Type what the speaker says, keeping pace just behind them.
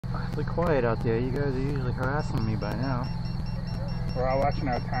awfully quiet out there. You guys are usually harassing me by now. We're all watching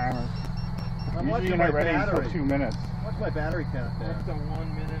our timers. I'm Usually watching you're my not ready battery. until 2 minutes. Watch my battery count there. Up to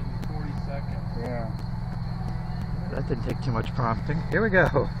 1 minute and 40 seconds. Yeah. That didn't take too much prompting. Here we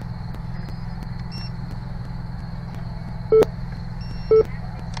go.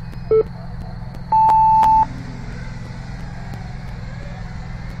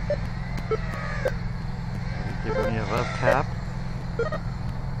 Give me a left tap.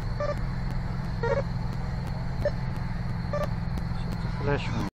 Flash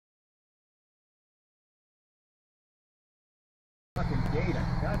me. Fucking gate.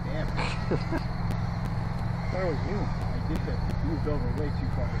 God damn it. That was you. I did that. Moved over way too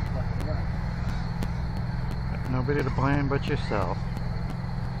far to fucking left. Nobody to blame but yourself.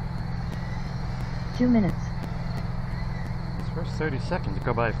 2 minutes. These first 30 seconds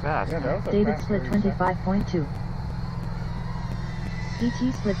go by fast. Yeah, that was a David fast split 30 seconds. 25.2.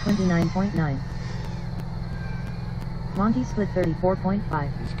 ET split 29.9. Monty split 34.5.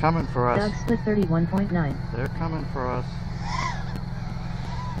 He's coming for us. Doug split 31.9. They're coming for us.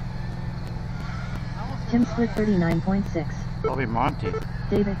 Tim split 39.6. Probably Monty.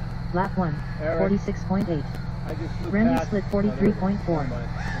 David, lap 1, Eric. 46.8. I just flew Randy past split another 43.4. one.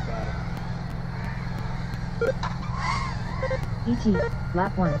 ET,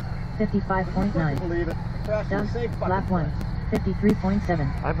 lap 1, 55.9. Believe it. Crashed in the Doug, same fucking lap 1,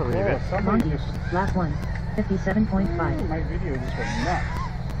 53.7. I believe Oh, it. somebody Monty, just... lap 1, 57.5. My video just went nuts.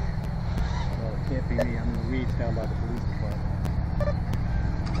 Well, it can't be me. I'm in the weeds down by the police department.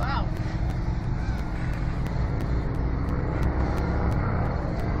 Wow.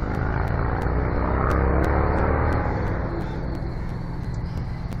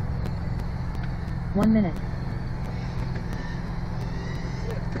 One minute.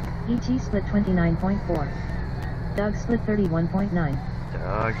 ET split 29.4. Doug split 31.9.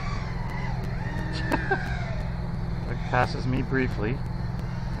 Doug. Doug passes me briefly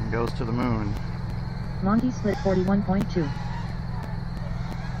and goes to the moon. Monty split 41.2.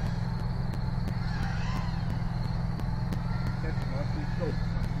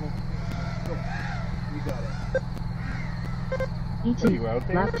 You got it. ET, Are you out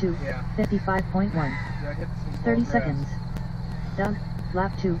there? lap 2, Yeah. 55.1. Yeah, I hit some 30 tall grass. seconds. Doug,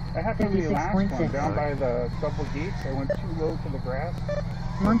 lap 2, I had to be the last one 56.6. down by the double gates. I went too low to the grass.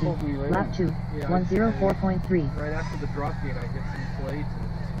 Monty, Pulled me right lap in. 2, Yeah, 104.3. Right after the drop gate, I hit some plates and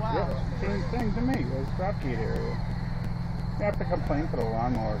just wow. Yeah, same thing to me. It was drop gate area. You have to complain to the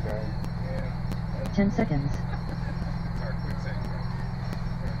lawnmower guy. Yeah. 10 seconds.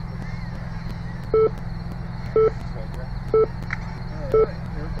 Alright,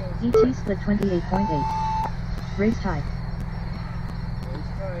 here it goes. ET split 28.8. Race tie. Race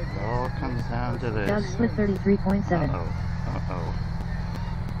tied. It all comes down to Doug this. split 33.7. Uh-oh. Uh-oh.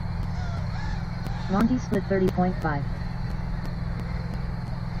 Monty split 30.5.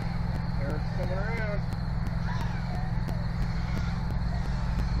 Eric's coming around.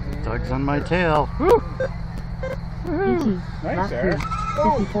 Doug's on my tail. Woo! ET, Nice, lap 3, Eric.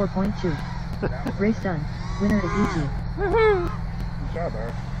 54.2. Race done. Winner is ET. Woohoo! Good job,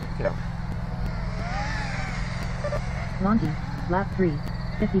 Eric. Yeah. Monty, lap 3,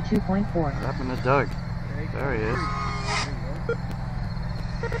 52.4. What happened to Doug? There he is.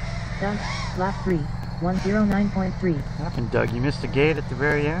 Doug, lap 3, 109.3. What happened, Doug? You missed a gate at the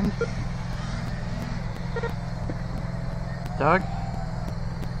very end? Doug?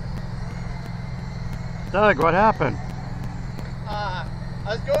 Doug, what happened? I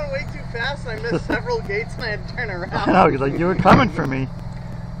was going way too fast and I missed several gates and I had to turn around. I know, like you were coming for me.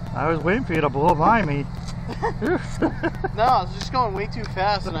 I was waiting for you to blow by me. No, I was just going way too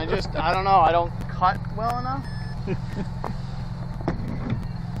fast and I don't know, I don't cut well enough.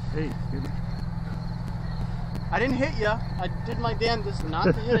 Hey, I didn't hit you. I did my damnedest not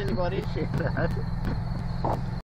to hit anybody. appreciate that.